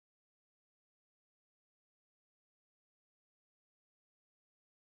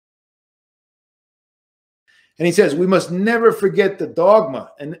And he says, we must never forget that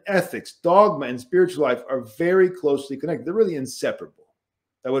dogma and ethics, dogma and spiritual life are very closely connected. They're really inseparable.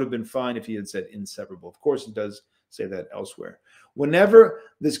 That would have been fine if he had said inseparable. Of course, it does say that elsewhere. Whenever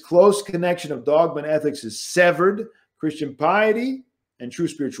this close connection of dogma and ethics is severed, Christian piety and true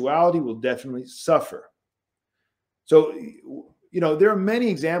spirituality will definitely suffer. So, there are many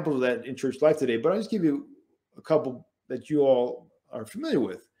examples of that in church life today, but I'll just give you a couple that you all are familiar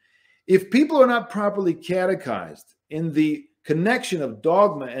with. If people are not properly catechized in the connection of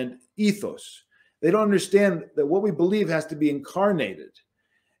dogma and ethos, they don't understand that what we believe has to be incarnated.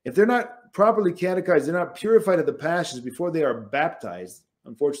 If they're not properly catechized, they're not purified of the passions before they are baptized.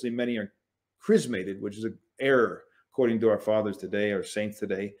 Unfortunately, many are chrismated, which is an error according to our fathers today, our saints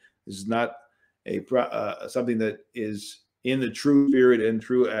today. This is not something that is in the true spirit and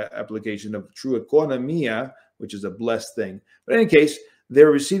true application of true economia, which is a blessed thing. But in any case,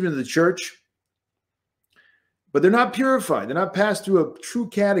 they're received into the church, but they're not purified. They're not passed through a true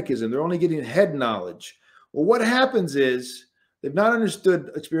catechism. They're only getting head knowledge. Well, what happens is they've not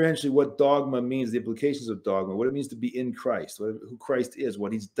understood experientially what dogma means, the implications of dogma, what it means to be in Christ, who Christ is,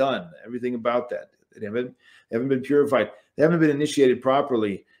 what he's done, everything about that. They haven't been purified. They haven't been initiated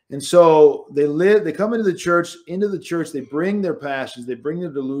properly. And so they come into the church, they bring their passions, they bring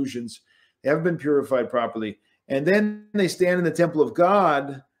their delusions. They haven't been purified properly. And then they stand in the temple of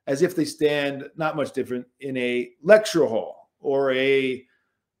God as if they stand not much different in a lecture hall or a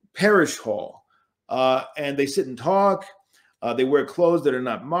parish hall. And they sit and talk. They wear clothes that are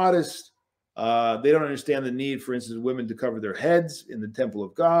not modest. They don't understand the need, for instance, women to cover their heads in the temple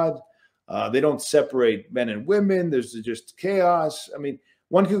of God. They don't separate men and women. There's just chaos. I mean,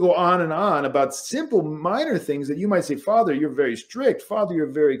 one could go on and on about simple, minor things that you might say, Father, you're very strict. Father, you're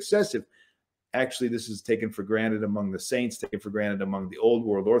very excessive. Actually, this is taken for granted among the saints, taken for granted among the old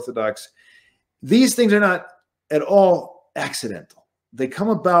world Orthodox. These things are not at all accidental. They come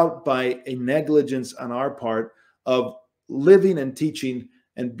about by a negligence on our part of living and teaching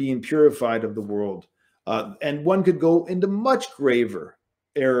and being purified of the world. And one could go into much graver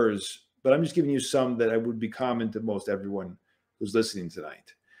errors, but I'm just giving you some that I would be common to most everyone who's listening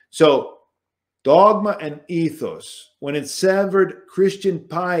tonight. So dogma and ethos, when it's severed, Christian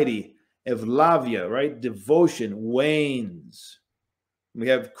piety, evlavia, right? Devotion wanes. We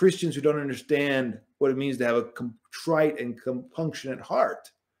have Christians who don't understand what it means to have a contrite and compunctionate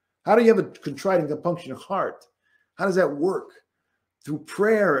heart. How do you have a contrite and compunctionate heart? How does that work? Through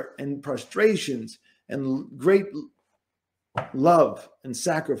prayer and prostrations and great love and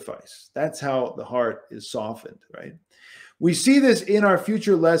sacrifice. That's how the heart is softened, right? We see this in our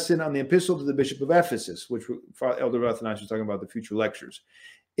future lesson on the epistle to the Bishop of Ephesus, which Elder Athanasius was talking about the future lectures.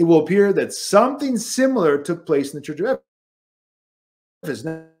 It will appear that something similar took place in the Church of Ephesus.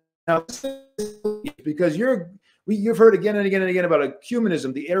 Now, because you've heard again and again and again about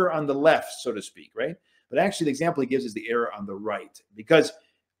ecumenism, the error on the left, so to speak, right? But actually, the example he gives is the error on the right, because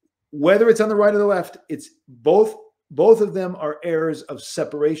whether it's on the right or the left, it's both of them are errors of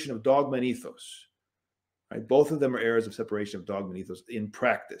separation of dogma and ethos. Right? Both of them are errors of separation of dogma and ethos in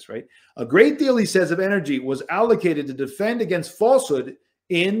practice, right? A great deal, he says, of energy was allocated to defend against falsehood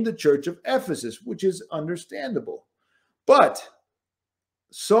in the Church of Ephesus, which is understandable. But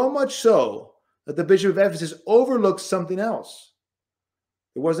so much so that the Bishop of Ephesus overlooked something else.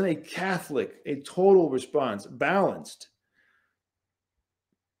 It wasn't a Catholic, a total response, balanced.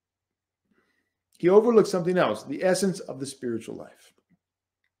 He overlooked something else, the essence of the spiritual life,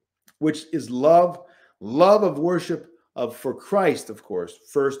 which is love of worship for Christ, of course,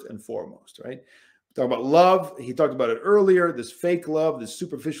 first and foremost, right? Talk about love. He talked about it earlier, this fake love, this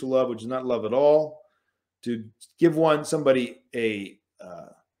superficial love, which is not love at all. To give somebody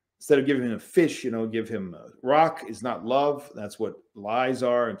instead of giving him a fish, give him a rock is not love. That's what lies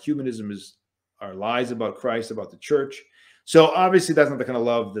are. And humanism are lies about Christ, about the church. So obviously that's not the kind of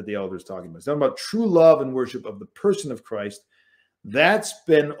love that the elder is talking about. It's talking about true love and worship of the person of Christ. That's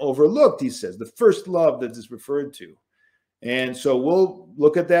been overlooked, he says, the first love that is referred to. And so we'll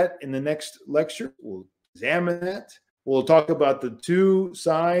look at that in the next lecture. We'll examine that. We'll talk about the two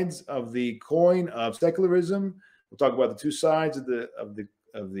sides of the coin of secularism. We'll talk about the two sides of the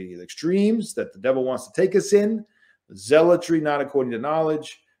extremes that the devil wants to take us in. Zealotry, not according to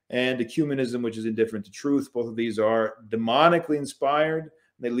knowledge, and ecumenism, which is indifferent to truth. Both of these are demonically inspired.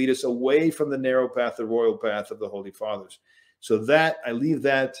 They lead us away from the narrow path, the royal path of the Holy Fathers. So I leave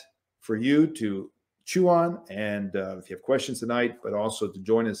that for you to chew on. And if you have questions tonight, but also to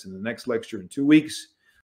join us in the next lecture in 2 weeks,